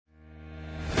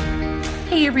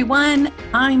Hey everyone,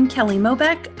 I'm Kelly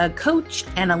Mobeck, a coach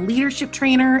and a leadership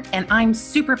trainer, and I'm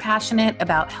super passionate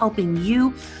about helping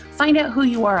you find out who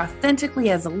you are authentically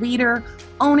as a leader,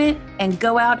 own it, and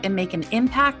go out and make an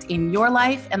impact in your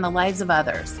life and the lives of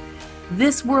others.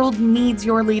 This world needs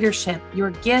your leadership,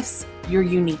 your gifts, your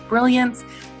unique brilliance,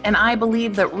 and I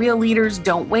believe that real leaders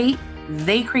don't wait,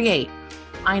 they create.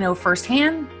 I know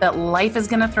firsthand that life is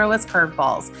going to throw us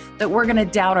curveballs, that we're going to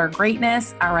doubt our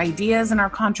greatness, our ideas, and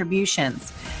our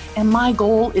contributions. And my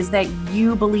goal is that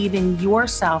you believe in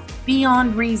yourself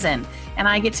beyond reason, and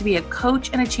I get to be a coach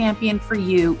and a champion for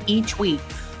you each week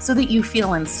so that you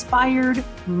feel inspired,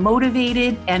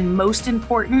 motivated, and most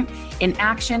important, in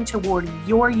action toward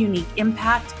your unique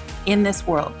impact in this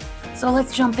world. So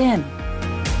let's jump in.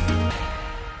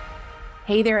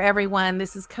 Hey there, everyone.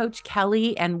 This is Coach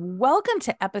Kelly, and welcome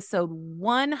to episode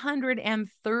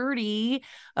 130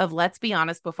 of Let's Be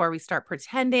Honest Before We Start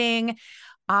Pretending.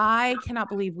 I cannot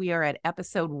believe we are at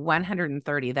episode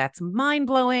 130. That's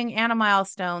mind-blowing and a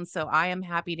milestone. So I am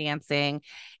happy dancing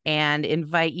and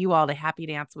invite you all to happy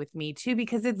dance with me too,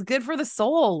 because it's good for the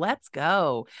soul. Let's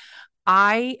go.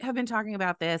 I have been talking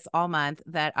about this all month,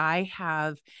 that I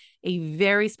have a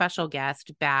very special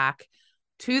guest back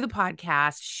to the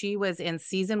podcast. She was in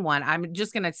season 1. I'm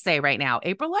just going to say right now,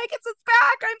 April Likens is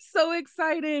back. I'm so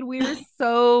excited. We're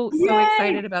so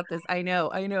excited about this. I know.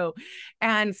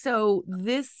 And so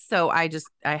I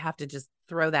have to just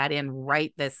throw that in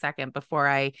right this second before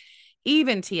I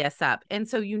even tee us up. And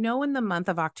so, in the month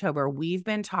of October, we've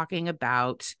been talking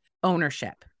about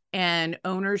ownership. And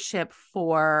ownership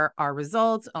for our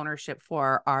results, ownership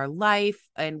for our life,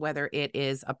 and whether it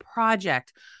is a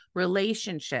project,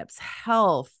 relationships,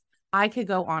 health. I could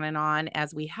go on and on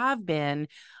as we have been.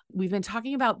 We've been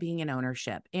talking about being in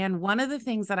ownership. And one of the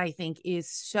things that I think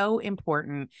is so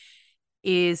important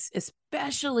is,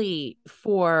 especially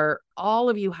for all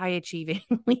of you high achieving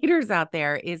leaders out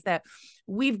there, is that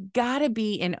we've got to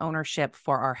be in ownership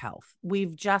for our health.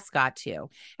 We've just got to.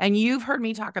 And you've heard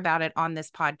me talk about it on this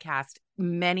podcast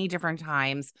many different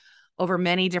times over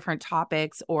many different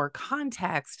topics or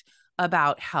context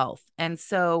about health. And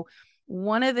so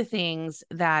one of the things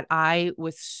that I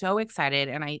was so excited,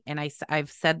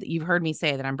 I've said that you've heard me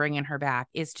say that I'm bringing her back,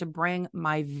 is to bring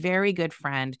my very good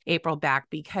friend April back,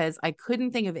 because I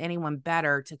couldn't think of anyone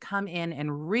better to come in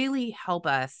and really help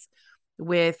us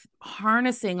with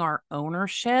harnessing our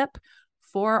ownership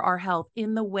for our health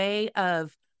in the way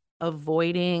of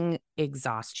avoiding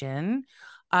exhaustion,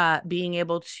 being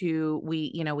able to,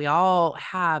 we all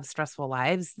have stressful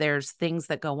lives. There's things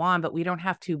that go on, but we don't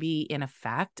have to be in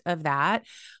effect of that.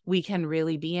 We can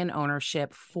really be in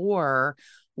ownership for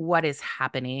what is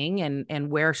happening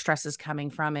and where stress is coming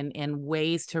from, and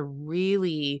ways to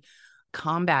really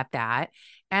combat that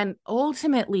and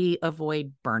ultimately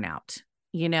avoid burnout.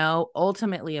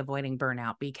 Ultimately avoiding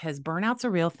burnout, because burnout's a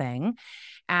real thing.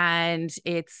 And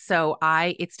it's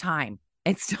time.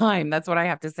 It's time. That's what I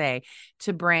have to say,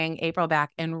 to bring April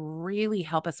back and really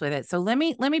help us with it. So let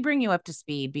me bring you up to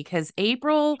speed, because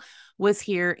April was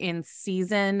here in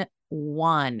season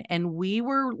 1, and we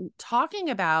were talking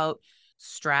about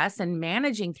stress and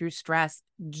managing through stress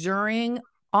during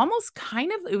almost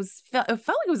it felt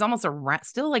like it was almost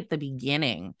still like the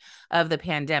beginning of the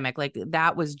pandemic. Like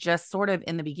that was just sort of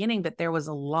in the beginning, but there was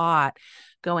a lot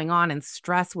going on, and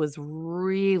stress was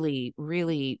really,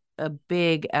 really a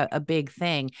big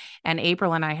thing. And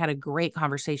April and I had a great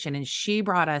conversation, and she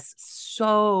brought us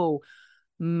so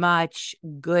much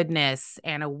goodness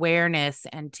and awareness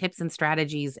and tips and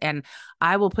strategies. And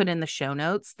I will put in the show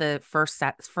notes the first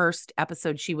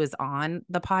episode she was on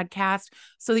the podcast,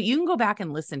 so that you can go back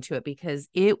and listen to it, because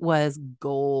it was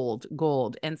gold.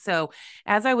 And so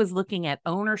as I was looking at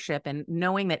ownership and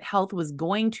knowing that health was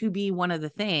going to be one of the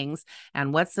things,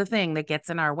 and what's the thing that gets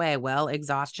in our way? Well,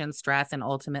 exhaustion, stress, and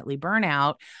ultimately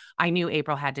burnout. I knew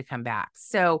April had to come back.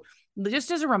 So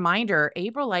just as a reminder,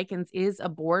 April Likens is a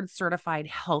board certified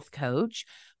health coach,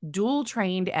 dual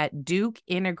trained at Duke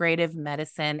Integrative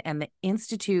Medicine and the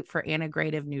Institute for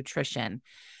Integrative Nutrition.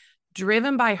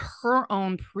 Driven by her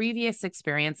own previous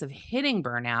experience of hitting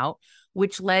burnout,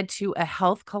 which led to a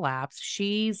health collapse,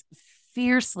 she's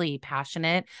fiercely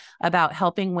passionate about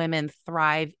helping women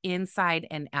thrive inside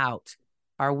and out.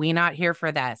 Are we not here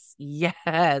for this?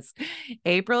 Yes.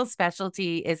 April's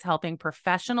specialty is helping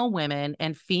professional women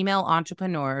and female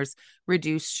entrepreneurs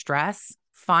reduce stress,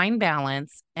 find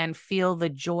balance, and feel the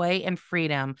joy and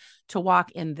freedom to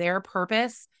walk in their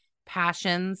purpose,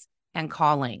 passions, and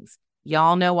callings.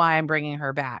 Y'all know why I'm bringing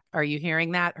her back. Are you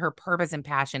hearing that? Her purpose and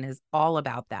passion is all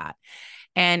about that.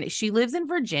 And she lives in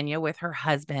Virginia with her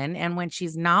husband. And when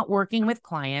she's not working with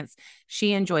clients,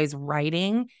 she enjoys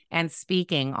writing and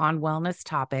speaking on wellness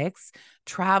topics,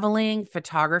 traveling,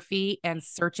 photography, and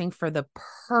searching for the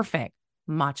perfect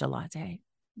matcha latte.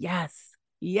 Yes.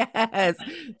 Yes.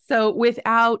 So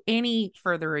without any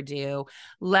further ado,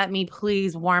 let me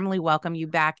please warmly welcome you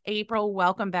back. April,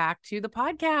 welcome back to the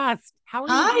podcast. How are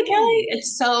you Hi, doing?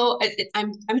 Kelly.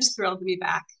 I'm just thrilled to be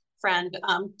back, friend.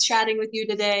 Chatting with you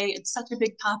today. It's such a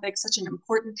big topic, such an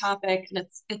important topic, and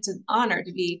it's an honor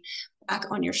to be back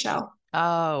on your show.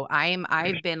 Oh,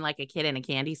 I've been like a kid in a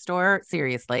candy store,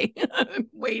 seriously,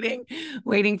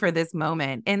 waiting for this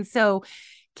moment. And so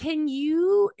can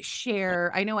you share?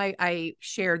 I know I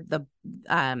shared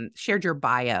shared your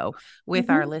bio with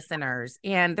our Mhm. listeners,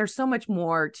 and there's so much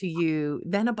more to you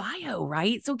than a bio,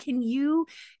 right? So can you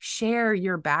share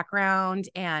your background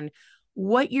and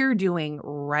what you're doing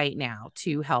right now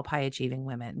to help high achieving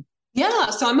women? Yeah,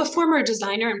 so I'm a former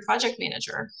designer and project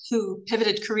manager who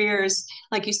pivoted careers,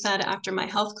 like you said, after my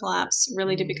health collapse,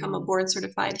 really to become a Mhm. board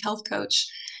certified health coach.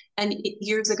 And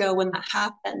years ago, when that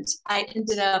happened, I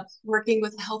ended up working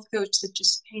with a health coach that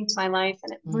just changed my life,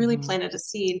 and it really Mhm. planted a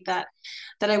seed that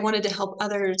I wanted to help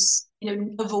others,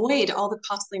 avoid all the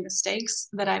costly mistakes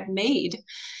that I've made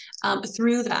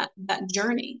through that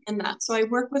journey and that. So I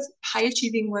work with high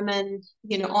achieving women,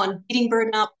 on beating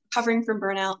burnout, recovering from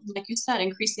burnout, like you said,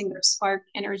 increasing their spark,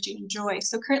 energy, and joy.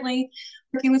 So currently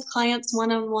working with clients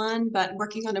one on one, but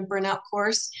working on a burnout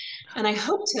course, and I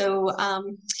hope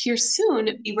to here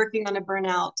soon be working on a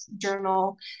burnout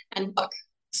journal and book.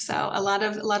 So a lot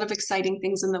of exciting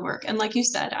things in the work. And like you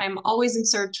said, I'm always in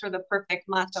search for the perfect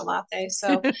matcha latte.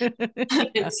 So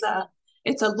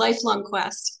it's a lifelong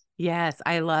quest. Yes,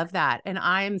 I love that. And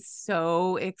I'm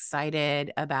so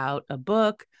excited about a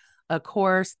book, a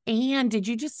course, and did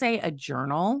you just say a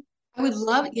journal? I would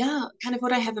love, yeah, kind of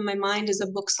what I have in my mind is a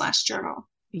book slash journal. So,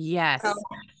 Yes.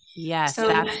 Yes, so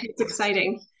that's it's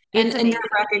exciting it's and amazing.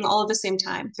 nerve-wracking all at the same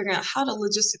time, figuring out how to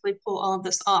logistically pull all of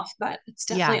this off, but it's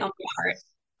Yeah. definitely on my heart.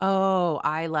 Oh,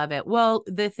 I love it. Well,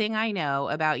 the thing I know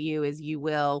about you is you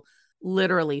will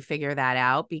literally figure that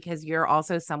out because you're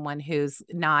also someone who's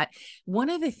not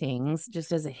one of the things,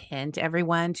 just as a hint,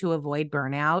 everyone to avoid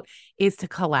burnout is to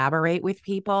collaborate with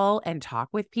people and talk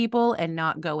with people and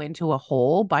not go into a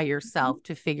hole by yourself Mhm.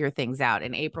 to figure things out.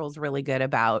 And April's really good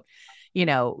about,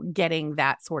 getting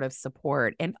that sort of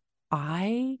support. And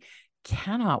I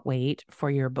cannot wait for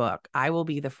your book. I will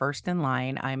be the first in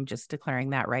line. I'm just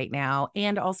declaring that right now.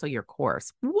 And also your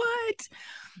course. What? So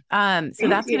Thank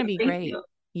that's going you. to be Thank great. you.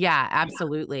 Yeah,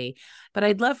 absolutely. But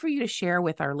I'd love for you to share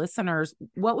with our listeners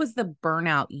what was the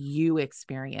burnout you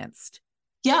experienced?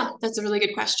 Yeah, that's a really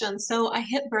good question. So I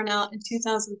hit burnout in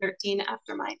 2013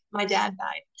 after my dad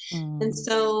died. And Mm,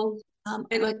 so,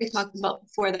 like we talked about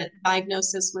before, that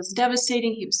diagnosis was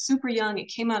devastating. He was super young. It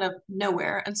came out of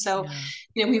nowhere. And so,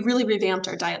 yeah. we really revamped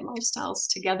our diet and lifestyles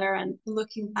together. And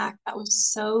looking back, that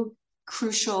was so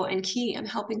crucial and key in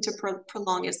helping to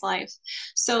prolong his life.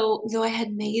 So, though I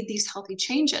had made these healthy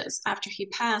changes after he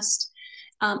passed,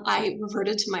 I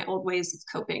reverted to my old ways of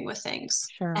coping with things.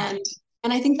 Sure.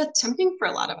 And I think that's tempting for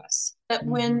a lot of us. That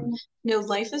when Hmm.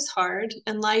 life is hard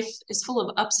and life is full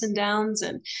of ups and downs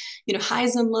and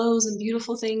highs and lows and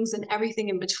beautiful things and everything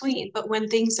in between, but when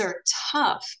things are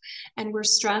tough and we're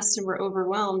stressed and we're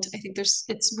overwhelmed, I think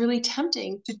it's really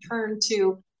tempting to turn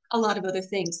to a lot of other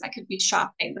things. That could be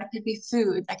shopping, that could be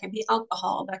food, that could be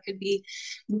alcohol, that could be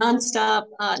nonstop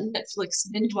Netflix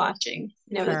binge watching,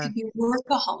 that could Sure. be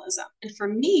workaholism. And for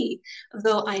me,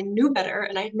 though I knew better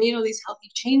and I'd made all these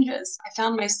healthy changes, I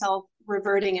found myself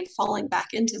reverting and falling back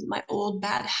into my old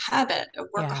bad habit of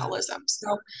Yeah. workaholism.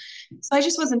 So I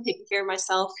just wasn't taking care of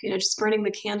myself, just burning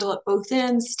the candle at both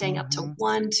ends, staying up till Hmm.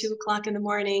 1, 2 o'clock in the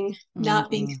morning, not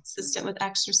being Hmm. consistent with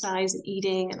exercise and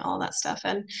eating and all that stuff.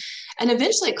 And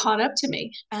eventually it caught up to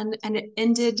me and it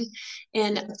ended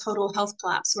in a total health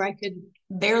collapse where I could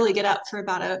barely get up for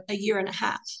about a year and a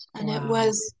half. And Wow. it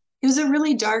was a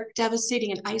really dark,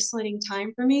 devastating, and isolating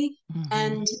time for me. Hmm.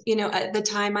 And, at the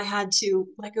time I had to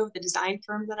let go of the design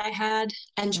firm that I had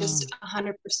and just Mm,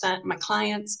 100% my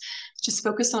clients just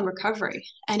focus on recovery.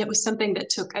 And it was something that it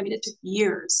took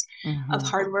years of hmm.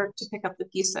 hard work to pick up the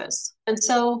pieces. And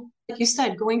so, like you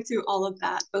said, going through all of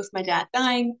that, both my dad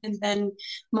dying and then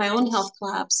my own health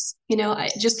collapse, I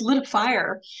just lit a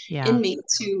fire Yeah. in me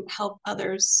to help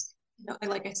others,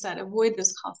 like I said, avoid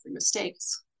those costly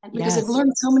mistakes. And because I've Yes.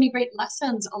 learned so many great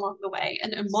lessons along the way.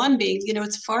 And one being,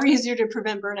 it's far easier to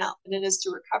prevent burnout than it is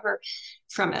to recover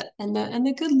from it. And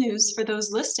the good news for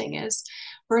those listening is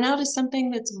burnout is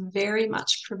something that's very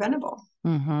much preventable.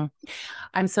 Mm-hmm.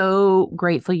 I'm so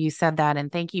grateful you said that.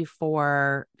 And thank you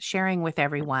for sharing with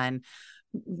everyone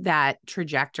that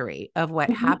trajectory of what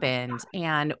Mm-hmm. happened.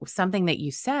 And something that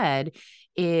you said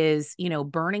is,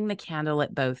 burning the candle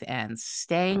at both ends,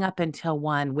 staying up until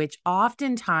one, which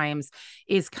oftentimes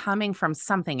is coming from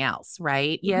something else,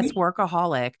 right? Yes, Mm-hmm.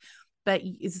 workaholic. But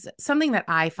it's something that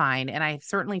I find, and I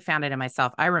certainly found it in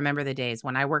myself. I remember the days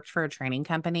when I worked for a training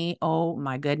company. Oh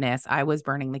my goodness, I was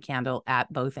burning the candle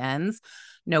at both ends,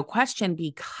 no question,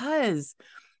 because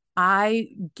I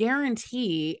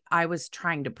guarantee I was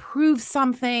trying to prove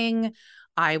something.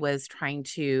 I was trying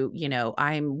to,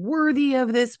 I'm worthy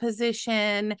of this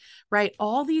position, right?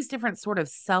 All these different sort of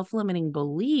self-limiting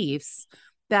beliefs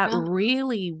that Yeah.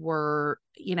 really were,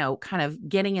 kind of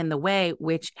getting in the way,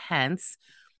 which hence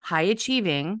high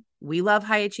achieving. We love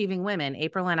high achieving women,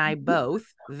 April and I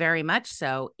both, very much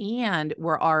so. And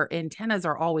where our antennas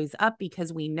are always up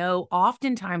because we know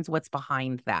oftentimes what's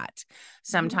behind that, Mm-hmm.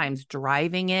 sometimes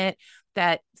driving it,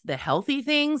 that the healthy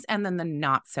things and then the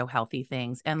not so healthy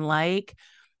things. And like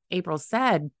April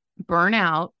said,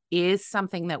 burnout is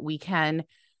something that we can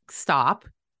stop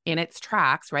in its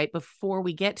tracks, right? Before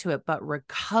we get to it, but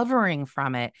recovering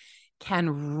from it can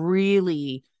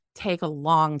really take a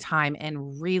long time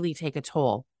and really take a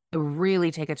toll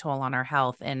on our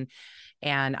health. And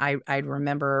I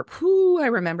remember, I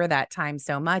remember that time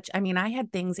so much. I mean, I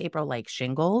had things, April, like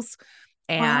shingles,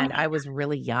 Wow. and I was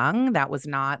really young. That was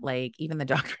not like, even the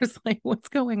doctor's like, what's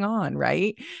going on?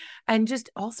 Right. And just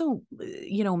also,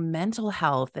 mental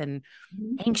health and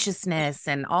anxiousness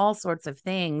and all sorts of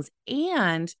things.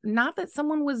 And not that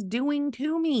someone was doing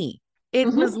to me, it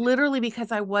was Mm-hmm. literally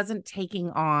because I wasn't taking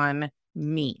on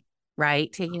me, right?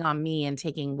 Taking on me and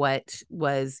taking what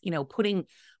was, putting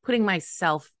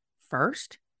myself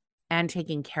first and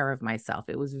taking care of myself.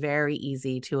 It was very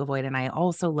easy to avoid. And I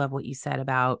also love what you said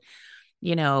about,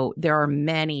 there are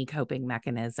many Mm-hmm.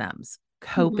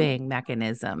 coping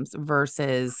mechanisms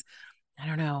versus, I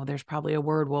don't know, there's probably a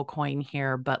word we'll coin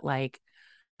here, but like,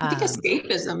 I think um,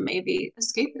 escapism, maybe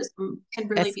escapism can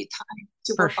really as be tied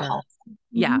to for sure. workaholism.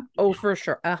 Yeah. Mm-hmm. Oh, for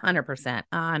sure. 100%.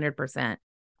 100%.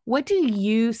 What do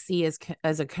you see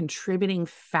as a contributing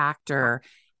factor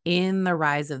in the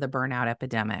rise of the burnout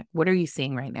epidemic? What are you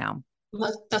seeing right now?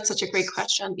 Well, that's such a great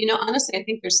question. Honestly, I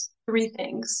think there's three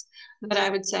things that I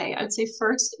would say. I would say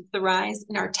first, the rise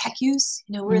in our tech use.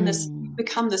 We've Mm,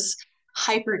 become this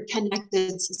hyper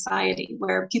connected society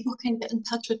where people can get in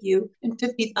touch with you in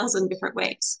 50,000 different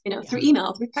ways, through yeah.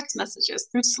 email, through text messages,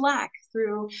 through Slack,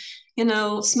 through,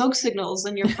 smoke signals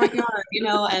in your front yard,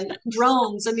 and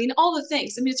drones. I mean, all the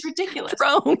things. I mean, it's ridiculous.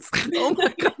 Drones. Oh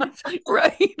my gosh.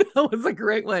 Right. That was a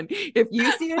great one. If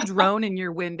you see a drone in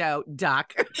your window,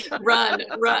 duck. Run,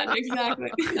 run,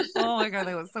 exactly. Oh my God.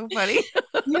 That was so funny.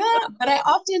 Yeah, but I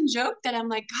often joke that I'm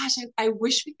like, gosh, I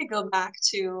wish we could go back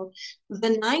to the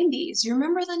 90s. You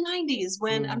remember the 90s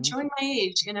when I'm Mm, showing my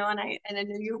age, and I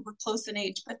know you were close in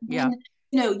age, but yeah. then,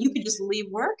 you could just leave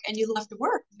work and you left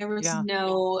work. There was Yeah.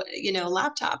 no,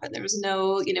 laptop and there was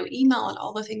no, email and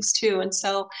all the things too. And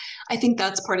so I think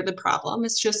that's part of the problem.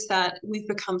 It's just that we've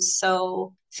become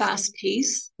so fast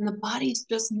paced and the body's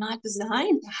just not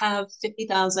designed to have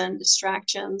 50,000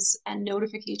 distractions and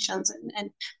notifications and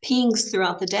pings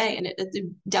throughout the day, and it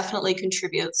definitely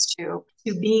contributes to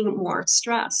being more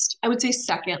stressed. I would say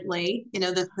secondly,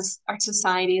 that this our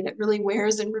society that really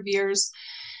wears and reveres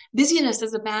busyness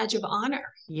as a badge of honor.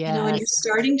 And you're Yes.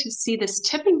 starting to see this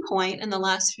tipping point in the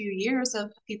last few years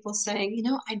of people saying,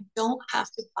 I don't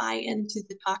have to buy into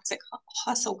the toxic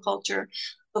hustle culture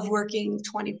of working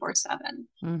 24/7.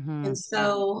 Mm-hmm. And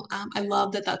so I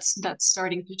love that that's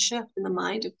starting to shift in the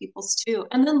mind of people's too.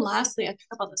 And then lastly, I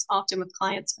talk about this often with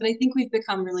clients, but I think we've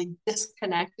become really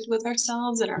disconnected with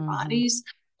ourselves and our Mm-hmm. bodies,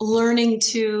 learning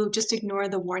to just ignore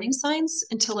the warning signs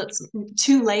until it's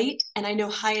too late. And I know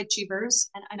high achievers,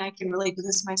 and I can relate to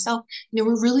this myself,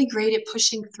 we're really great at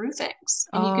pushing through things.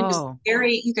 And you can just Oh.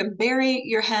 bury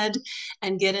your head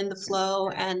and get in the flow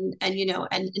and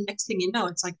next thing you know,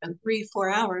 it's like been 3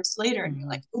 4 hours later and you're Mm-hmm.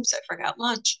 like, oops, I forgot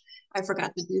lunch. I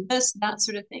forgot to do this, that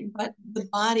sort of thing. But the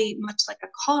body, much like a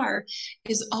car,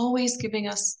 is always giving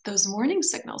us those warning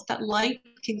signals. That light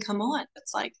can come on.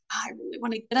 It's like, I really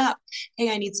want to get up.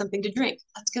 Hey, I need something to drink.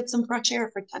 Let's get some fresh air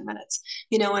for 10 minutes,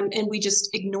 and we just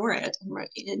ignore it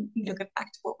and get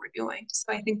back to what we're doing.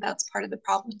 So I think that's part of the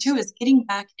problem too, is getting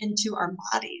back into our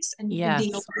bodies and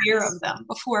being Yes. aware of them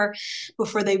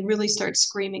before they really start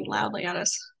screaming loudly at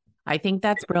us. I think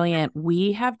that's brilliant.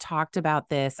 We have talked about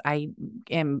this. I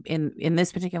am in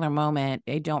this particular moment.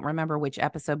 I don't remember which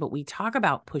episode, but we talk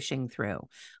about pushing through.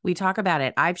 We talk about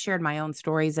it. I've shared my own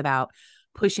stories about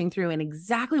pushing through and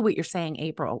exactly what you're saying,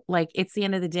 April. Like it's the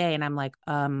end of the day and I'm like,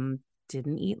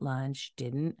 didn't eat lunch,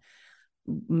 didn't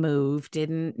move,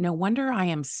 didn't, no wonder I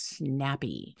am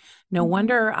snappy. No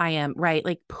wonder I am right,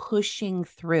 like pushing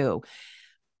through.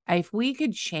 If we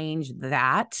could change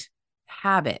that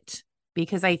habit,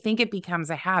 because I think it becomes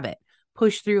a habit,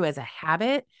 push through as a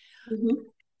habit,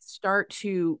 start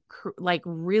to like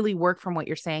really work from what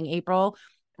you're saying, April.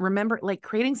 Remember, like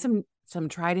creating some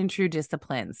tried and true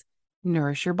disciplines,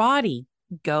 nourish your body,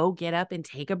 go get up and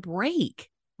take a break,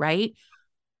 right?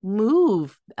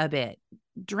 Move a bit,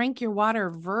 drink your water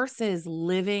versus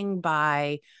living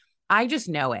by, I just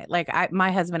know it. Like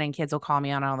my husband and kids will call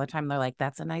me on it all the time. They're like,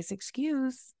 that's a nice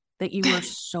excuse that you were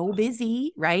so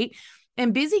busy, right?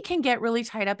 And busy can get really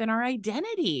tied up in our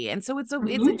identity. And so it's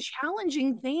a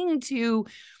challenging thing to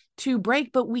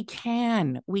break, but we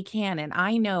can. And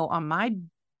I know on my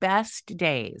best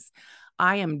days,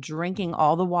 I am drinking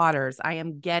all the waters. I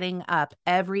am getting up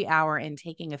every hour and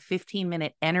taking a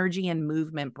 15-minute energy and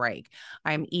movement break.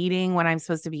 I'm eating when I'm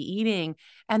supposed to be eating,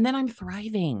 and then I'm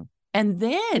thriving. And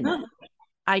then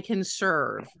I can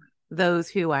serve those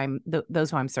who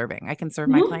those who I'm serving. I can serve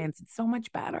my clients. It's so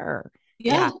much better.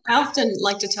 Yeah, I often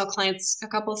like to tell clients a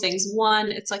couple of things.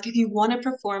 One, it's like if you want to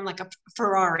perform like a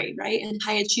Ferrari, right? And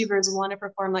high achievers want to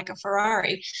perform like a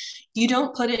Ferrari, you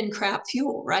don't put in crap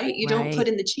fuel, right? You don't put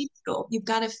in the cheap fuel. You've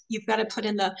got to put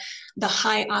in the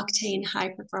high octane, high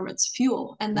performance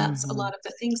fuel. And that's a lot of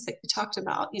the things that you talked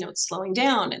about. You know, it's slowing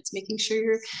down, it's making sure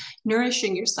you're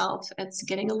nourishing yourself, it's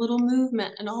getting a little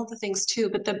movement and all the things too.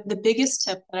 But the biggest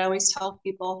tip that I always tell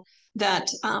people that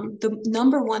the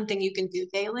number one thing you can do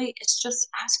daily is just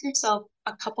ask yourself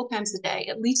a couple times a day,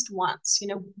 at least once,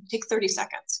 take 30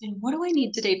 seconds. And what do I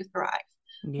need today to thrive?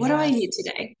 What do I need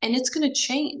today? And it's going to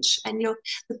change. And,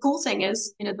 the cool thing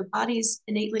is, the body's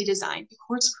innately designed to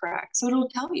course correct. So it'll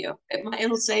tell you,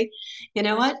 it'll say, you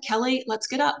know what, Kelly, let's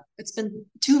get up. It's been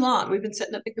too long. We've been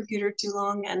sitting at the computer too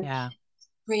long and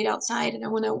great outside. And I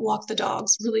want to walk the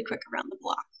dogs really quick around the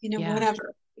block,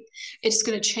 whatever. It's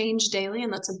going to change daily.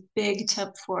 And that's a big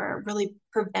tip for really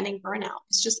preventing burnout.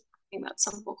 It's just asking that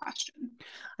simple question.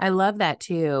 I love that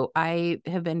too. I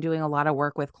have been doing a lot of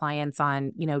work with clients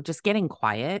on, just getting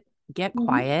quiet, get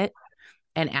quiet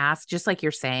and ask, just like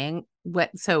you're saying,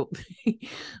 like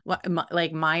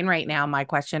mine right now, my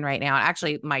question right now,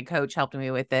 actually my coach helped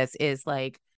me with this is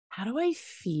like, how do I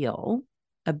feel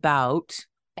about,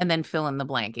 and then fill in the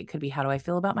blank. It could be, how do I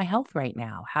feel about my health right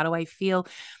now? How do I feel?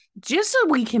 Just so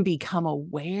we can become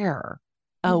aware.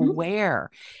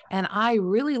 And I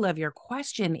really love your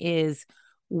question is,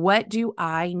 what do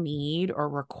I need or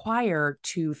require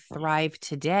to thrive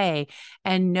today?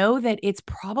 And know that it's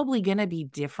probably going to be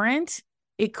different.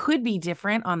 It could be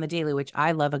different on the daily, which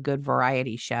I love a good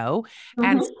variety show.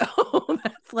 And so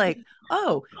that's like,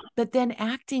 but then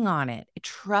acting on it,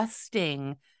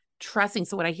 trusting.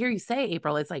 So what I hear you say,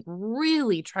 April, is like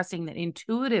really trusting that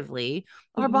intuitively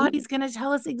our body's going to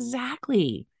tell us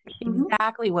exactly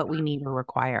what we need or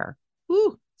require.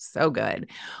 Ooh, so good.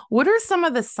 What are some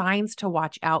of the signs to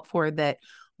watch out for that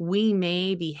we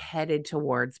may be headed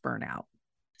towards burnout?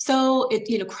 So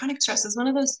chronic stress is one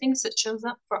of those things that shows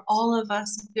up for all of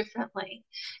us differently.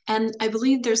 And I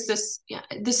believe there's this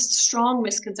strong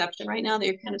misconception right now that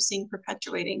you're kind of seeing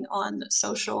perpetuating on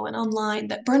social and online,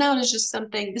 that burnout is just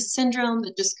this syndrome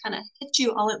that just kind of hits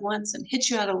you all at once and hits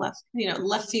you out of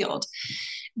left field.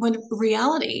 When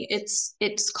reality,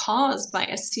 it's caused by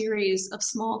a series of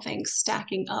small things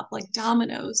stacking up like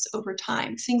dominoes over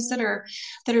time, things that are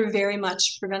very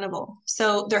much preventable.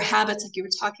 So they're habits, like you were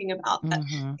talking about, that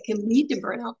can lead to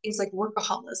burnout. Things like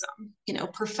workaholism,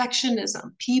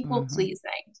 perfectionism, people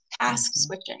pleasing, task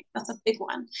switching. That's a big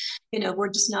one. We're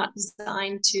just not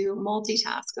designed to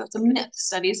multitask. That's a myth.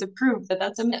 Studies have proved that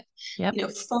that's a myth.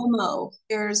 FOMO,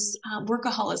 there's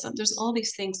workaholism. There's all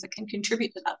these things that can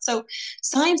contribute to that. So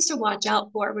signs to watch out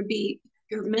for would be,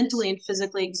 you're mentally and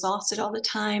physically exhausted all the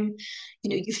time.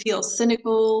 You feel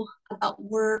cynical about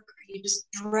work. You just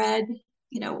dread,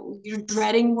 you're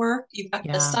dreading work. You've got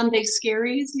the Sunday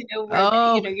scaries,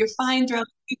 where you're fine throughout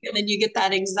the week, and then you get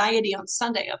that anxiety on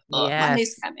Sunday of,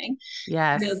 Monday's coming.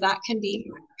 That can be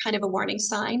kind of a warning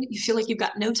sign. You feel like you've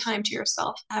got no time to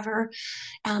yourself ever.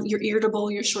 You're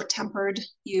irritable, you're short-tempered,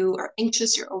 you are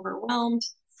anxious, you're overwhelmed.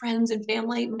 Friends and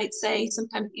family might say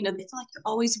sometimes, they feel like you're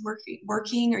always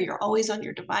working, or you're always on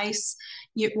your device.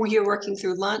 You're working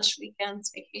through lunch,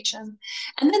 weekends, vacation.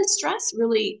 And then stress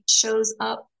really shows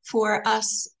up for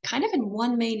us kind of in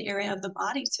one main area of the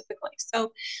body typically.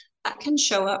 So that can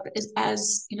show up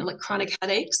as like chronic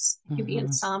headaches, could be Mm-hmm.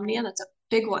 insomnia. That's a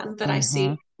big one that I Mm-hmm.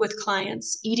 see with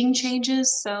clients. Eating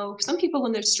changes. So some people,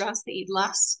 when they're stressed, they eat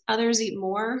less. Others eat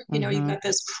more. You've Mm-hmm. got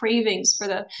those cravings for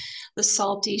the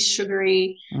salty,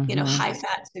 sugary, Mm-hmm. high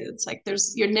fat foods. Like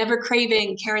you're never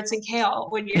craving carrots and kale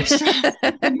when you're stressed.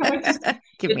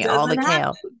 Give It me all the doesn't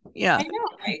happen. kale. Yeah. I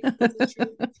know, right? It's a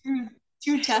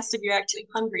true test if you're actually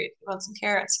hungry if you want some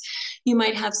carrots. You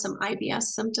might have some IBS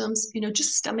symptoms,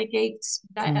 just stomach aches,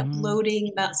 Mm-hmm.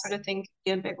 bloating, that sort of thing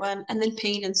can be a big one. And then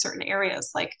pain in certain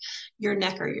areas like your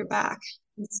neck or your back.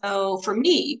 And so for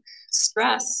me,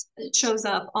 stress, it shows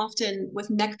up often with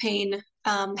neck pain,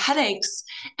 headaches,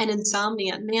 and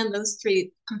insomnia. Man, those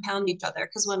three compound each other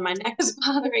because when my neck is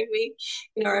bothering me,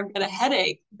 or I've got a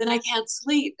headache, then I can't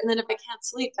sleep. And then if I can't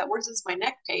sleep, that worsens my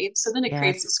neck pain. So then it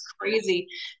creates Yes. this crazy,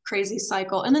 crazy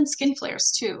cycle. And then skin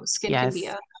flares too. Skin can be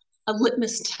Yes. a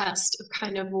litmus test of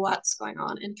kind of what's going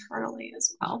on internally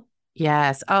as well.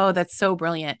 Yes. Oh, that's so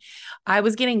brilliant. I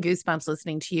was getting goosebumps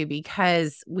listening to you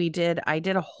because I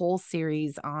did a whole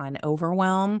series on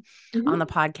overwhelm on the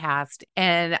Mm-hmm. podcast,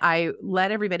 and I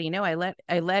let everybody know, I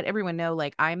let everyone know,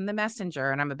 like, I'm the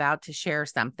messenger and I'm about to share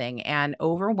something. And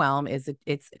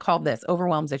it's called this: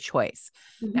 overwhelm's a choice.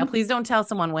 Now, Mm-hmm. please don't tell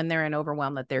someone when they're in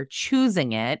overwhelm that they're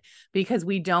choosing it, because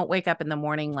we don't wake up in the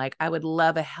morning like, I would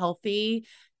love a healthy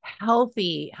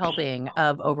helping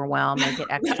of overwhelm, make it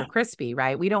extra crispy,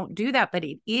 right? We don't do that, but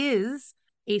it is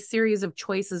a series of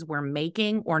choices we're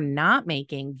making or not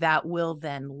making that will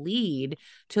then lead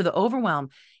to the overwhelm.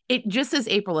 It, just as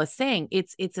April is saying,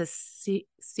 it's a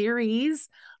series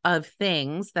of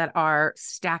things that are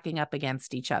stacking up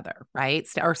against each other, right?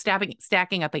 Or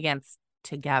stacking up against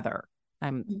together.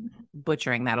 I'm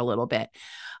butchering that a little bit,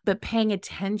 but paying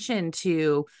attention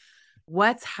to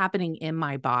what's happening in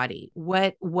my body,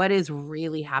 what is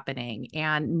really happening,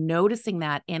 and noticing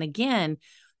that. And again,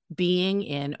 being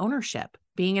in ownership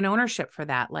for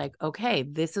that. Like, okay,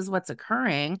 this is what's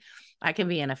occurring. I can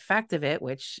be an effect of it,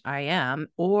 which I am,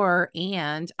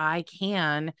 and I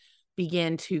can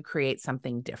begin to create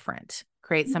something different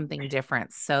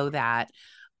so that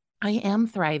I am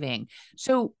thriving.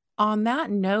 So on that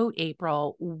note,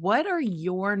 April, what are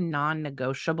your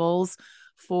non-negotiables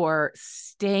for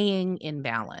staying in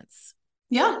balance?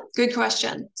 Yeah, good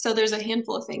question. So there's a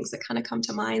handful of things that kind of come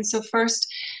to mind. So first,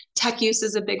 tech use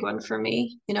is a big one for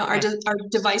me. Okay. Our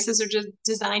devices are just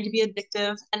designed to be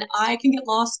addictive, and I can get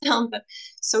lost down the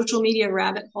social media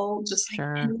rabbit hole just like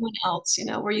Sure. anyone else,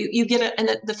 where you get it.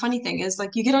 And the funny thing is, like,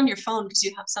 you get on your phone because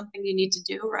you have something you need to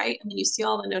do, right? And then you see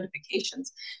all the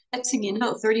notifications. Next thing you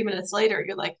know, 30 minutes later,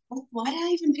 you're like, well, why did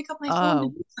I even pick up my phone to Oh,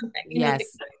 do something? yes.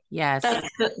 Yes.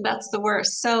 That's the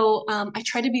worst. So I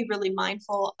try to be really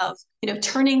mindful of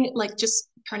turning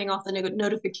off the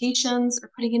notifications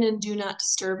or putting it in do not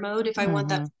disturb mode if I want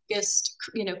that Mm-hmm. focused,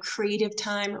 creative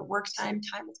time or work time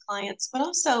with clients, but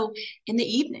also in the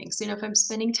evenings. If I'm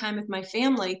spending time with my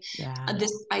family, Yeah.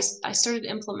 I started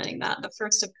implementing that the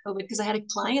first of COVID because I had a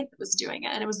client that was doing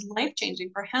it and it was life changing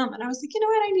for him. And I was like, you know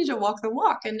what, I need to walk the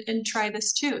walk and try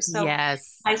this too. So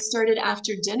Yes. I started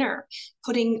after dinner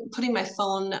putting my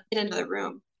phone in another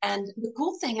room. And the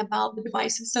cool thing about the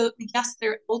devices, so yes,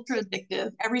 they're ultra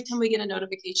addictive. Every time we get a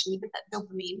notification, you get that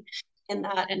dopamine in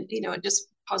that, and it just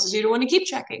causes you to want to keep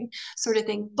checking, sort of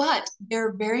thing. But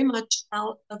they're very much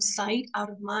out of sight, out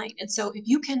of mind. And so if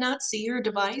you cannot see your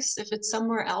device, if it's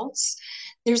somewhere else,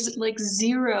 there's like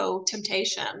zero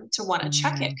temptation to want to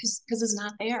check it Mm. because it's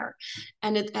not there.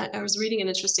 And I was reading an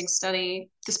interesting study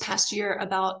this past year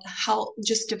about how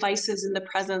just devices in the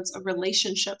presence of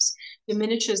relationships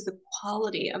diminishes the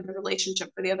quality of the relationship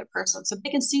for the other person. So if they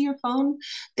can see your phone,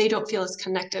 they don't feel as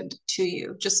connected to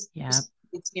you. Yeah. Just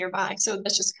it's nearby. So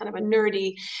that's just kind of a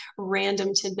nerdy,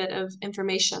 random tidbit of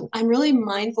information. I'm really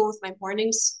mindful with my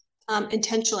mornings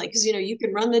intentionally because you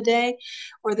can run the day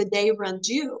or the day runs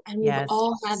you, and we've Yes.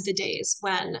 all had the days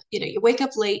when you wake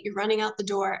up late, you're running out the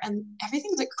door, and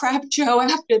everything's a crap show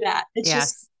after that. It's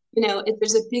just Yes.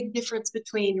 there's a big difference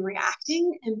between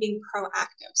reacting and being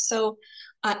proactive. So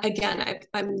again,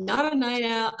 I'm not a night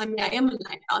owl. I mean, I am a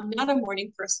night owl. I'm not a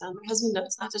morning person. My husband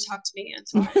knows not to talk to me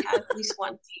until I've had at least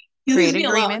one tea. He leaves Create me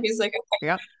alone. He's agreements. like, okay,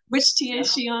 Yep. which tea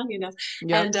is she on? Yep.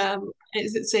 And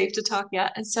is it safe to talk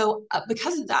yet? And so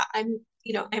because of that, I'm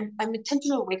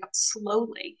intentional to wake up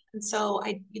slowly. And so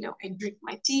I drink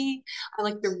my tea. I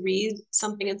like to read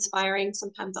something inspiring.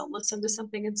 Sometimes I'll listen to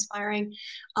something inspiring.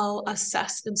 I'll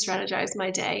assess and strategize my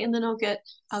day, and then I'll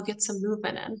get some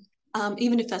movement in.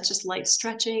 even if that's just light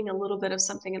stretching, a little bit of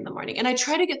something in the morning. And I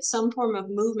try to get some form of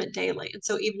movement daily. And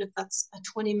so even if that's a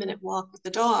 20-minute walk with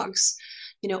the dogs,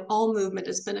 all movement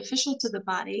is beneficial to the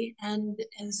body and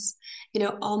is,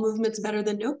 all movement's better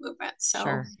than no movement. So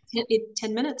Sure.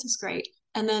 10 minutes is great.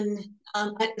 And then,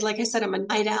 like I said, I'm a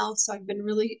night owl, so I've been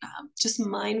really just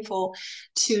mindful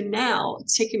to now.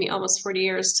 It's taken me almost 40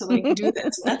 years to like do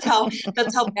this. That's how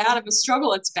bad of a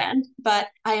struggle it's been. But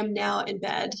I am now in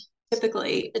bed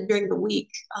typically during the week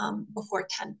before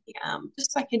 10 p.m.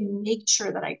 just so I can make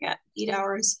sure that I get 8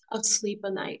 hours of sleep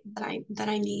a night that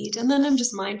I need. And then I'm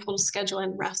just mindful to schedule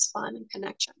in rest, fun, and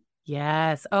connection.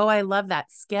 Yes. Oh, I love that.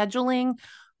 Scheduling,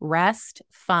 rest,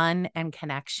 fun, and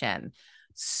connection.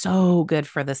 So good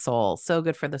for the soul. So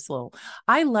good for the soul.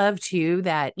 I love too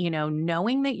that,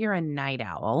 knowing that you're a night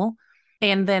owl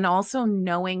and then also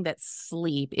knowing that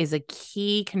sleep is a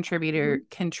key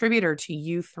contributor to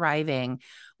you thriving,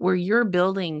 where you're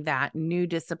building that new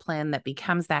discipline that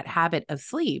becomes that habit of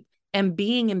sleep and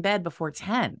being in bed before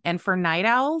 10. And for night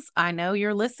owls, I know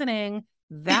you're listening.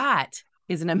 That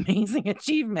is an amazing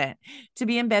achievement to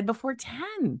be in bed before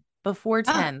 10,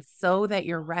 so that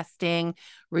you're resting,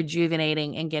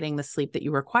 rejuvenating, and getting the sleep that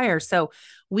you require. So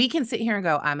we can sit here and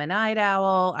go, I'm a night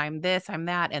owl, I'm this, I'm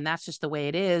that, and that's just the way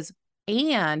it is.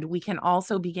 And we can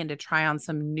also begin to try on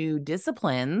some new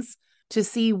disciplines to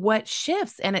see what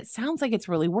shifts. And it sounds like it's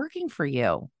really working for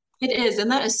you. It is, and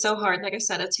that is so hard. Like I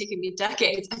said, it's taken me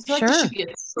decades. I feel like there Sure. should be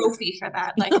a trophy for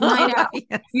that. Like night out,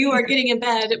 Yes, you are getting in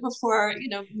bed before,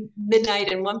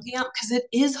 midnight and 1 p.m. because it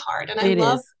is hard. And I it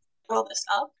love is. all this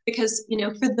up because,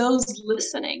 for those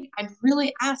listening, I'd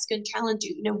really ask and challenge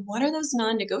you, what are those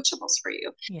non-negotiables for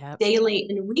you Yeah, daily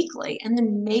and weekly? And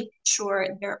then make sure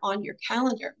they're on your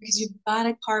calendar because you've got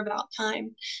to carve out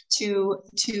time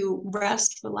to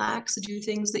rest, relax, do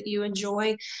things that you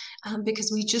enjoy, because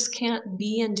we just can't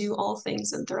be and do all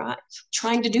things and thrive.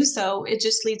 Trying to do so, it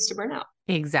just leads to burnout.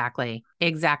 exactly.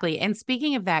 Exactly. And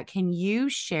speaking of that, can you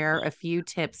share a few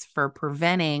tips for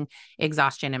preventing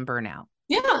exhaustion and burnout?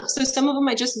 Yeah, so some of them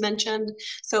I just mentioned.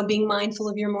 So being mindful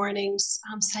of your mornings,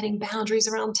 setting boundaries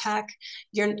around tech.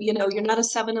 You're not a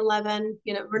 7-Eleven.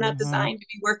 We're not Mhm. designed to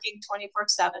be working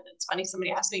 24/7. It's funny,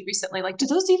 somebody asked me recently, like, do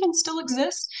those even still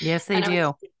exist? Yes, they And do.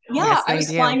 yeah, Yes, I they was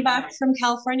do. flying back from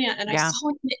California and I Yeah, saw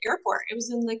it in the airport. It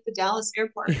was in like the Dallas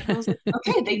airport. And I was like,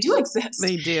 okay, they do exist.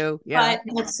 they do. Yeah. But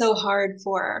it's so hard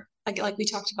for, like we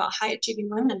talked about, high achieving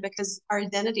women because our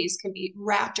identities can be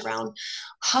wrapped around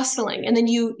hustling. And then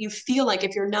you feel like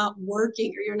if you're not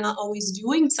working or you're not always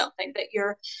doing something that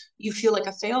you feel like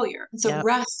a failure. And so Yep.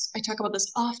 rest, I talk about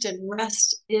this often,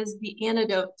 rest is the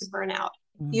antidote to burnout.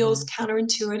 It feels Mhm.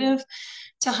 counterintuitive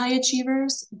to high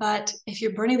achievers, but if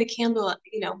you're burning the candle at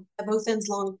both ends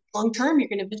long term, you're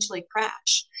going to eventually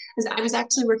crash. Because I was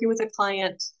actually working with a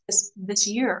client this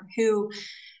year who,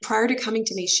 prior to coming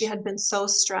to me, she had been so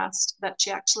stressed that she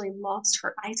actually lost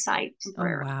her eyesight Oh,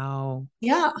 temporarily. wow.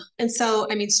 Yeah. And so,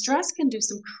 I mean, stress can do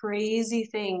some crazy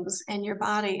things in your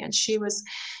body. And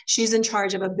she's in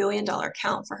charge of $1 billion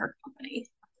account for her company.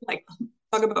 Like,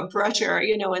 talk about pressure,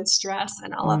 and stress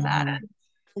and all of that. Mhm.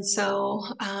 And so,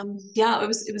 yeah, it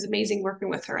was amazing working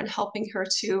with her and helping her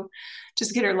to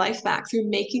just get her life back through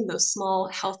making those small,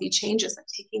 healthy changes, like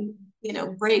taking,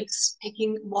 breaks,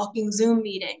 walking Zoom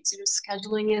meetings,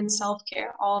 scheduling in self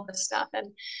care, all this stuff, and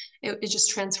it just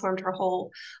transformed her whole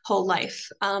life.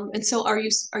 And so, are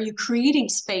you creating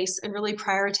space and really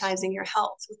prioritizing your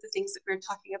health with the things that we we're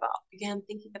talking about? Again,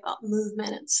 thinking about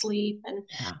movement and sleep and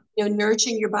Yeah.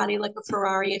 nurturing your body like a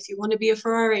Ferrari. If you want to be a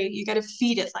Ferrari, you got to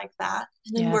feed it like that.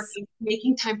 And then Yes.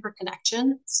 making time for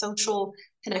connection. Social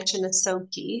connection is so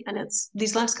key. And it's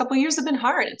these last couple of years have been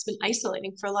hard. It's been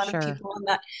isolating for a lot of Sure. people. And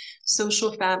that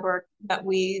social fabric that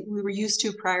we were used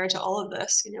to prior to all of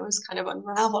this, is kind of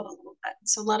unraveled a little bit.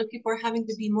 So a lot of people are having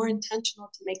to be more intentional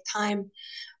to make time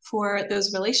for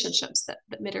those relationships that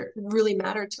really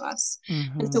matter to us.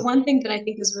 And so Mhm. one thing that I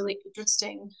think is really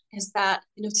interesting is that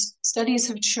studies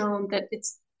have shown that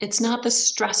it's not the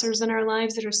stressors in our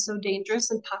lives that are so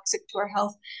dangerous and toxic to our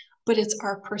health, but it's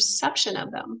our perception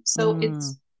of them. So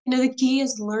Mm. the key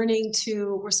is learning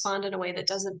to respond in a way that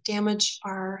doesn't damage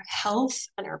our health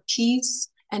and our peace.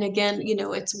 And again,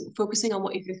 it's focusing on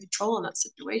what you can control in that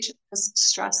situation because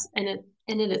stress in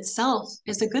it itself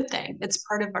is a good thing. It's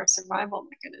part of our survival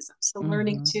mechanism. So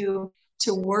learning Mhm.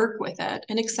 to work with it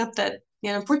and accept that,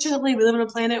 unfortunately we live on a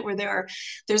planet where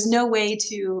there's no way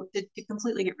to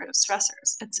completely get rid of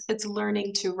stressors. It's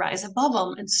learning to rise above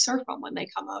them and surf them when they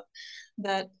come up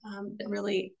that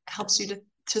really helps you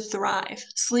to thrive.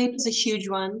 Sleep is a huge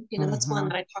one. That's one Mm-hmm.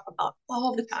 that I talk about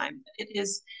all the time.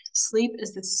 Sleep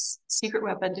is the secret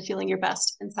weapon to feeling your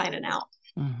best inside and out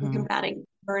and Mm-hmm. combating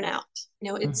burnout.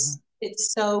 Mm-hmm.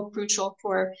 It's so crucial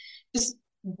for just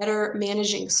better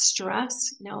managing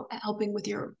stress, helping with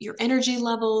your energy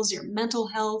levels, your mental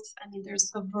health. I mean,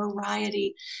 there's a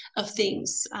variety of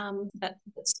things that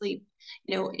sleep,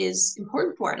 is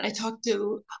important for. And I talk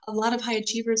to a lot of high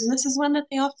achievers, and this is one that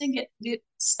they often get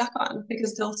stuck on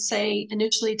because they'll say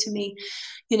initially to me,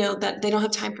 that they don't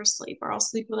have time for sleep, or I'll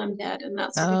sleep when I'm dead, and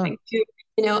that sort of Oh. thing too.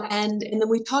 And then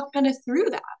we talk kind of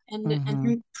through that, and Mm-hmm.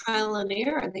 through trial and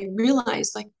error, they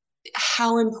realize like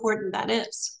how important that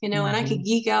is, and I Mm-hmm. could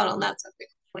geek out on that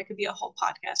subject. It could be a whole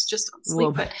podcast just on sleep,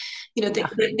 Well, but yeah.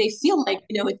 they feel like,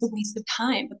 it's a waste of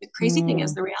time. But the crazy thing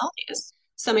is, Mm. the reality is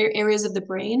some areas of the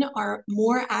brain are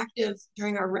more active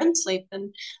during our REM sleep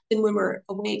than when we're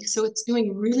awake. So it's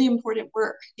doing really important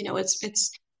work.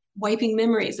 It's wiping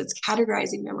memories, it's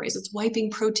categorizing memories, it's wiping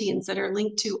proteins that are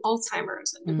linked to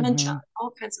Alzheimer's and dementia, Mm-hmm.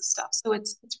 all kinds of stuff. So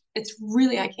it's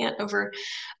really, I can't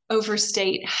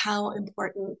overstate how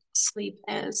important sleep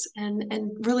is,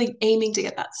 and really aiming to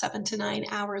get that 7 to 9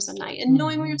 hours a night and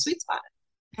knowing where your Mm-hmm. sweet spot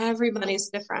is. Everybody's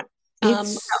different. It's Um,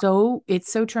 so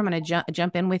it's so true. I'm going to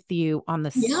jump in with you on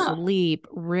the yeah. sleep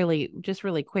really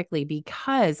quickly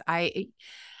because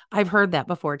I've heard that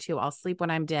before too. I'll sleep when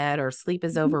I'm dead, or sleep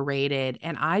is Mhm. overrated,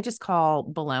 and I just call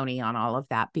baloney on all of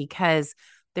that because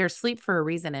there's sleep for a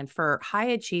reason. And for high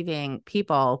achieving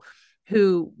people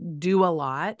who do a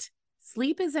lot,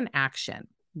 sleep is an action.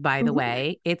 By the Mhm.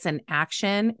 way, it's an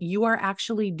action. You are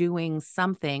actually doing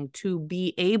something to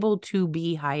be able to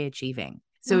be high achieving.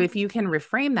 So Yeah. if you can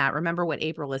reframe that, remember what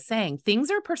April is saying, things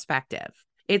are perspective.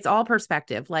 It's all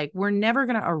perspective. Like, we're never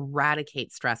going to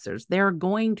eradicate stressors. They're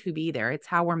going to be there. It's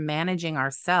how we're managing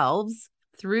ourselves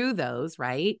through those,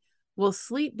 right? Well,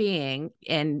 sleep being,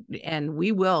 and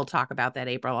we will talk about that,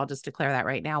 April. I'll just declare that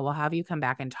right now. We'll have you come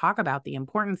back and talk about the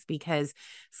importance, because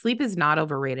sleep is not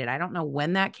overrated. I don't know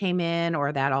when that came in,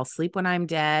 or that I'll sleep when I'm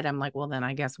dead. I'm like, well, then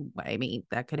I guess, I mean,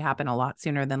 that could happen a lot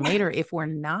sooner than later if we're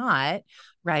not,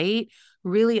 right,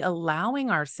 really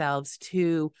allowing ourselves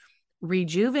to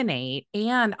rejuvenate.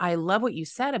 And I love what you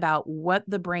said about what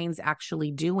the brain's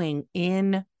actually doing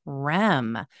in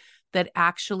REM that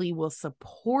actually will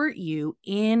support you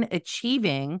in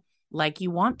achieving like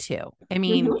you want to. I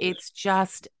mean, Mhm. it's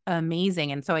just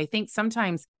amazing. And so I think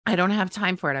sometimes I don't have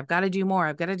time for it. I've got to do more.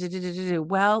 I've got to do.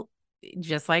 Well,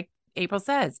 just like April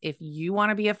says, if you want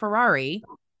to be a Ferrari,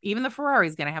 even the Ferrari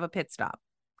is going to have a pit stop.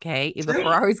 Okay. If a True.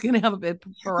 Ferrari's going to have a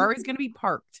Ferrari's going to be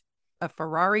parked, a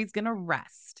Ferrari's going to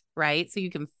rest, right? So you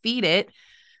can feed it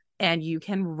and you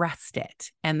can rest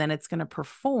it, and then it's going to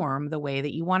perform the way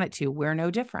that you want it to. We're no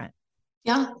different.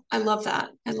 Yeah, I love that.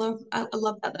 I love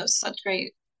that. Those such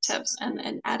great tips,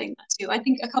 and adding that too. I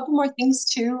think a couple more things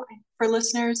too for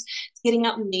listeners: getting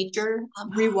out in nature.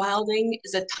 Rewilding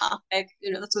is a topic.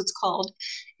 That's what it's called.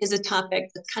 Is a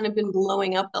topic that's kind of been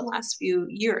blowing up the last few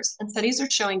years. And studies are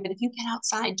showing that if you get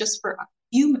outside just for a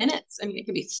few minutes, I mean, it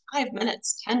could be 5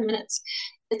 minutes, 10 minutes.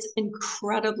 It's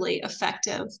incredibly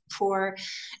effective for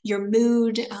your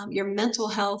mood, your mental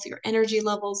health, your energy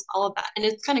levels, all of that. And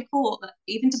it's kind of cool that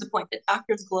even to the point that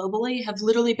doctors globally have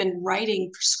literally been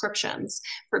writing prescriptions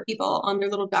for people on their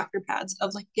little doctor pads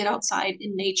of like, get outside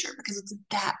in nature because it's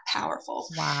that powerful.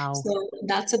 Wow. So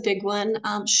that's a big one.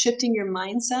 Shifting your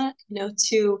mindset,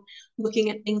 to looking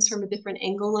at things from a different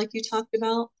angle, like you talked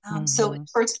about. So Mm-hmm.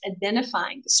 first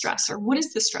identifying the stressor. What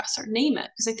is the stressor? Name it.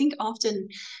 Because I think often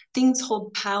things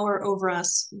hold power over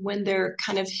us when they're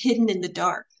kind of hidden in the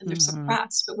dark and they're Mm-hmm.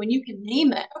 suppressed. But when you can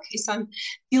name it, okay, so I'm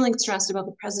feeling stressed about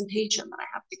the presentation that I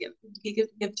have to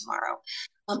give tomorrow.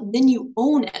 Then you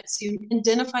own it. So you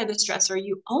identify the stressor,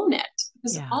 you own it.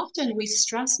 Because Yeah. often we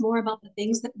stress more about the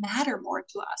things that matter more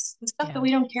to us. The stuff that Yeah.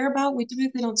 we don't care about, we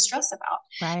typically don't stress about.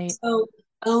 Right. So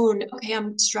own, okay,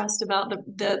 I'm stressed about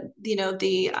the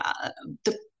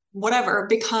whatever,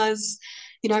 because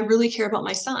I really care about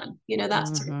my son, that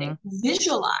sort of Mm-hmm. thing.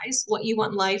 Visualize what you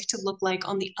want life to look like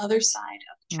on the other side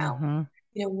of the challenge.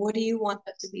 Mm-hmm. What do you want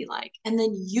that to be like? And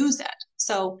then use it.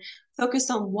 So focus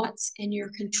on what's in your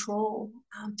control,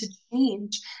 to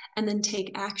change, and then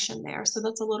take action there. So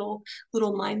that's a little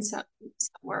mindset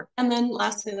work. And then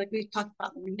lastly, like we talked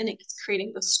about in the beginning, it's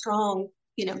creating the strong,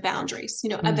 boundaries,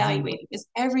 Mm-hmm. evaluating, is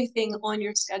everything on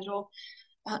your schedule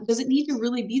does it need to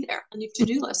really be there on your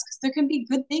to-do list? Because there can be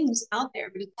good things out there,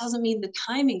 but it doesn't mean the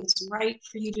timing is right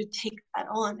for you to take that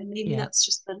on. And maybe Yeah. that's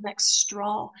just the next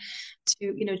straw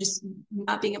to, just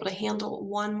not being able to handle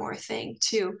one more thing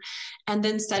too. And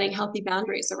then setting healthy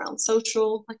boundaries around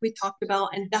social, like we talked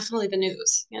about, and definitely the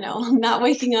news, not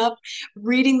waking up,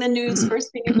 reading the news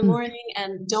first thing in the morning,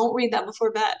 and don't read that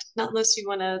before bed, not unless you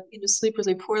want to, sleep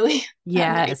really poorly at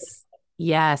night. Yes.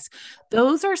 Yes.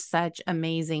 Those are such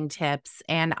amazing tips.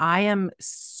 And I am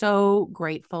so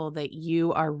grateful that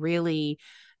you are really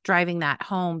driving that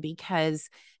home, because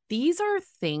these are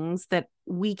things that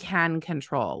we can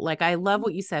control. Like, I love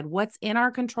what you said. What's in our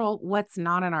control? What's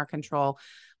not in our control?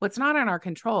 What's not in our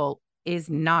control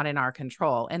is not in our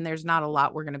control. And there's not a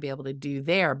lot we're going to be able to do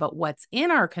there. But what's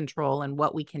in our control and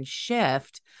what we can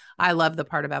shift. I love the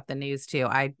part about the news too.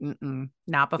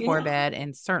 Not before Yeah. bed,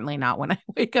 and certainly not when I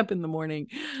wake up in the morning.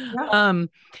 Yeah.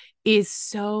 It's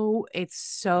so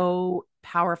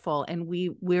powerful. And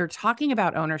we're talking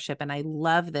about ownership. And I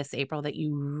love this, April, that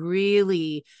you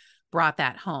really brought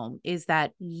that home, is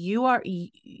that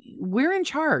we're in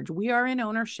charge. We are in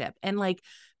ownership, and like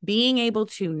being able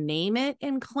to name it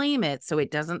and claim it so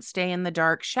it doesn't stay in the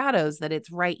dark shadows, that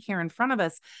it's right here in front of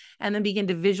us, and then begin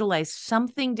to visualize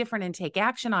something different and take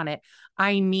action on it.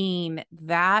 I mean,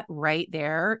 that right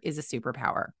there is a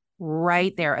superpower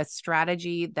right there, a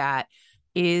strategy that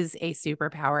is a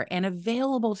superpower and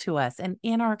available to us and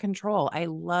in our control. I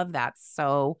love that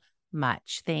so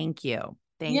much. Thank you.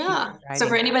 Thank you Yeah. for So driving for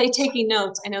that. anybody taking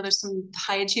notes, I know there's some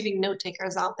high achieving note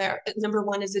takers out there. Number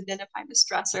one is identify the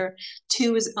stressor.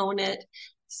 Two is own it.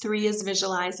 Three is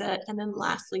visualize it. And then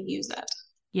lastly, use it.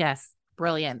 Yes.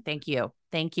 Brilliant. Thank you.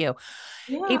 Thank you.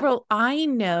 Yeah. April, I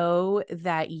know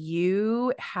that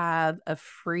you have a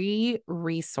free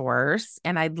resource,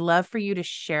 and I'd love for you to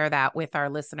share that with our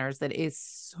listeners. That is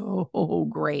so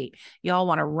great. Y'all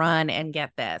want to run and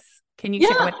get this. Can you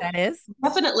share Yeah. what that is?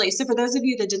 Definitely. So for those of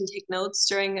you that didn't take notes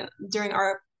during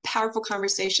our powerful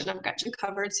conversation, I've got you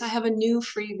covered. So I have a new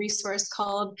free resource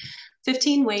called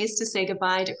 15 Ways to Say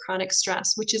Goodbye to Chronic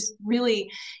Stress, which is really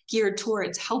geared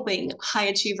towards helping high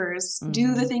achievers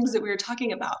do the Mm-hmm. things that we were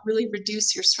talking about, really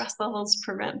reduce your stress levels,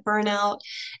 prevent burnout,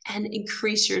 and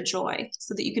increase your joy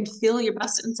so that you can feel your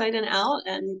best inside and out,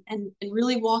 and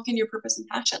really walk in your purpose and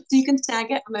passion. So you can snag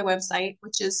it on my website,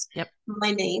 which is Yep. my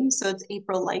name. So it's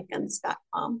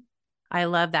aprillikens.com. I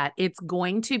love that. It's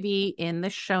going to be in the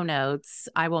show notes.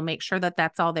 I will make sure that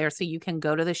that's all there, so you can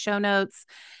go to the show notes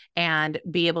and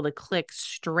be able to click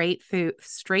straight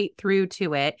through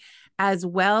to it, as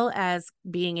well as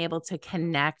being able to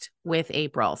connect with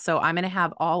April. So I'm going to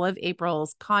have all of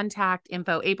April's contact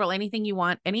info. April, anything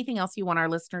else you want our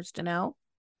listeners to know?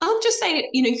 I'll just say,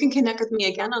 you can connect with me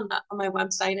again on my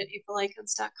website at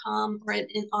aprillikens.com, or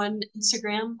on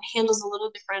Instagram. Handle's a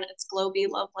little different. It's Globy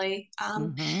Lovely.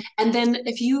 Mm-hmm. And then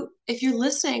if you're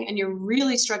listening and you're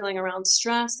really struggling around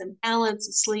stress and balance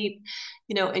and sleep,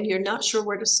 and you're not sure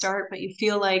where to start, but you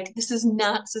feel like this is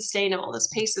not sustainable, this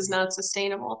pace is not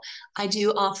sustainable, I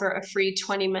do offer a free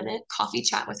 20-minute coffee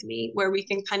chat with me where we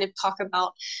can kind of talk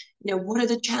about, what are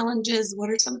the challenges, what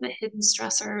are some of the hidden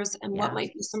stressors, and what Yeah.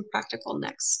 might be some practical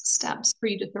next steps for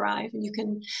you to thrive. And you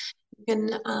can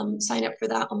sign up for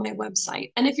that on my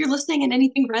website. And if you're listening and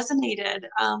anything resonated,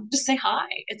 just say hi.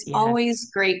 It's Yes.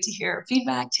 always great to hear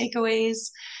feedback,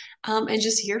 takeaways, and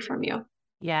just hear from you.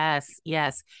 Yes,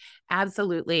 yes,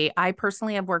 absolutely. I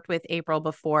personally have worked with April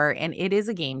before, and it is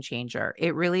a game changer.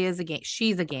 It really is a game.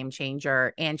 She's a game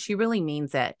changer, and she really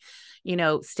means it.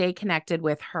 Stay connected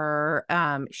with her.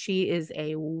 She is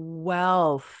a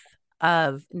wealth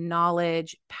of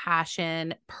knowledge,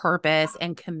 passion, purpose,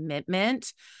 and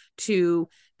commitment to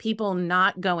people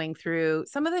not going through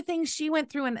some of the things she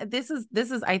went through. And this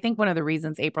is I think one of the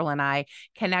reasons April and I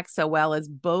connect so well, is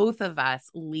both of us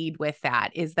lead with that,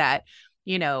 is that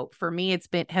for me,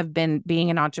 have been being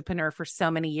an entrepreneur for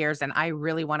so many years, and I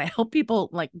really want to help people,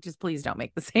 like, just please don't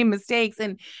make the same mistakes.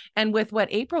 And with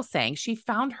what April's saying, she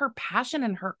found her passion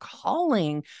and her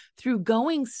calling through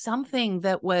going something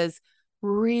that was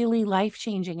really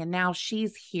life-changing. And now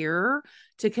she's here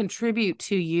to contribute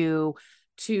to you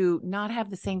to not have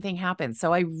the same thing happen.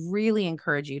 So I really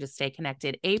encourage you to stay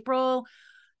connected. April,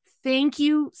 thank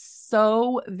you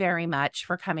so very much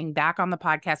for coming back on the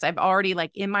podcast. I've already,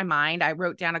 like, in my mind, I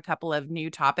wrote down a couple of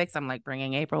new topics. I'm like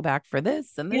bringing April back for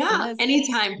this and this and Yeah, this.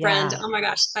 anytime, friend. Yeah. Oh my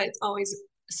gosh, it's always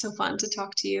so fun to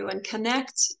talk to you and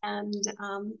connect, and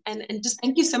just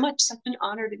thank you so much. Such an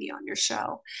honor to be on your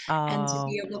show and to Oh,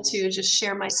 be able to just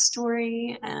share my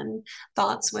story and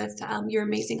thoughts with your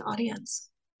amazing audience.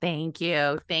 thank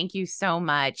you. Thank you so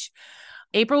much.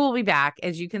 April will be back.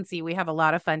 As you can see, we have a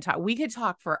lot of fun talk. We could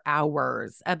talk for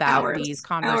hours about these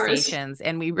conversations,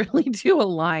 and we really do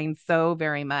align so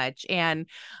very much. And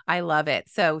I love it.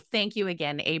 So thank you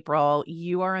again, April.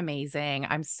 You are amazing.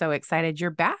 I'm so excited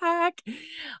you're back.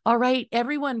 All right,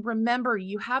 everyone, remember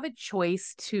you have a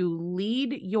choice to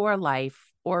lead your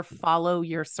life or follow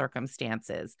your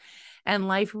circumstances. And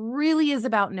life really is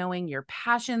about knowing your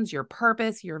passions, your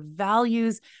purpose, your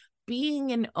values, being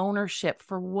in ownership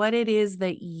for what it is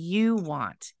that you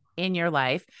want in your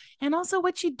life and also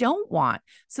what you don't want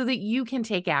so that you can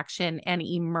take action and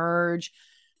emerge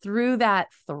through that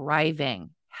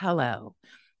thriving. Hello.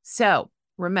 So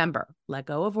remember, let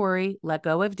go of worry, let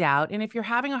go of doubt. And if you're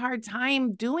having a hard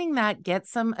time doing that, get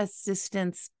some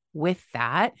assistance with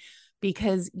that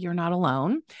because you're not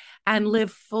alone, and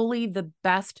live fully the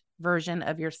best version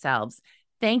of yourselves.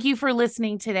 Thank you for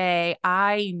listening today.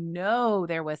 I know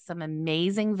there was some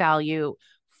amazing value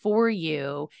for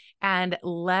you, and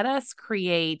let us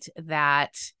create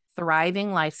that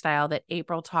thriving lifestyle that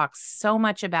April talks so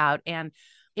much about. And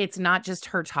it's not just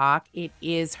her talk, it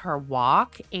is her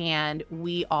walk, and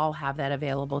we all have that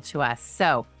available to us.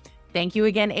 So thank you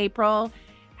again, April.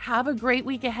 Have a great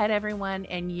week ahead, everyone.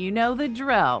 And you know the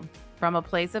drill. From a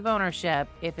place of ownership,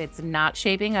 if it's not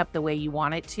shaping up the way you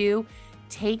want it to,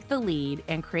 take the lead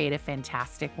and create a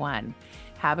fantastic one.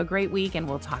 Have a great week, and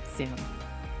we'll talk soon.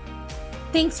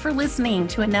 Thanks for listening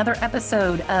to another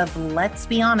episode of Let's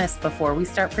Be Honest Before We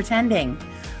Start Pretending.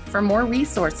 For more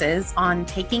resources on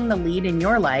taking the lead in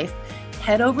your life,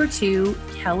 head over to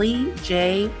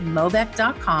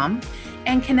kellyjmobeck.com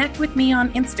and connect with me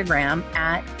on Instagram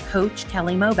at Coach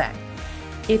Kelly Mobeck.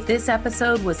 If this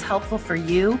episode was helpful for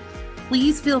you,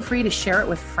 please feel free to share it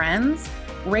with friends,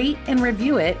 rate and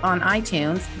review it on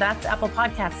iTunes. That's Apple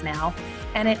Podcasts now.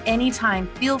 And at any time,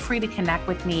 feel free to connect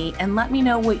with me and let me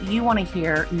know what you want to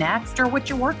hear next or what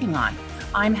you're working on.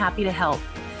 I'm happy to help.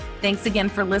 Thanks again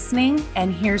for listening.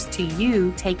 And here's to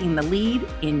you taking the lead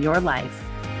in your life.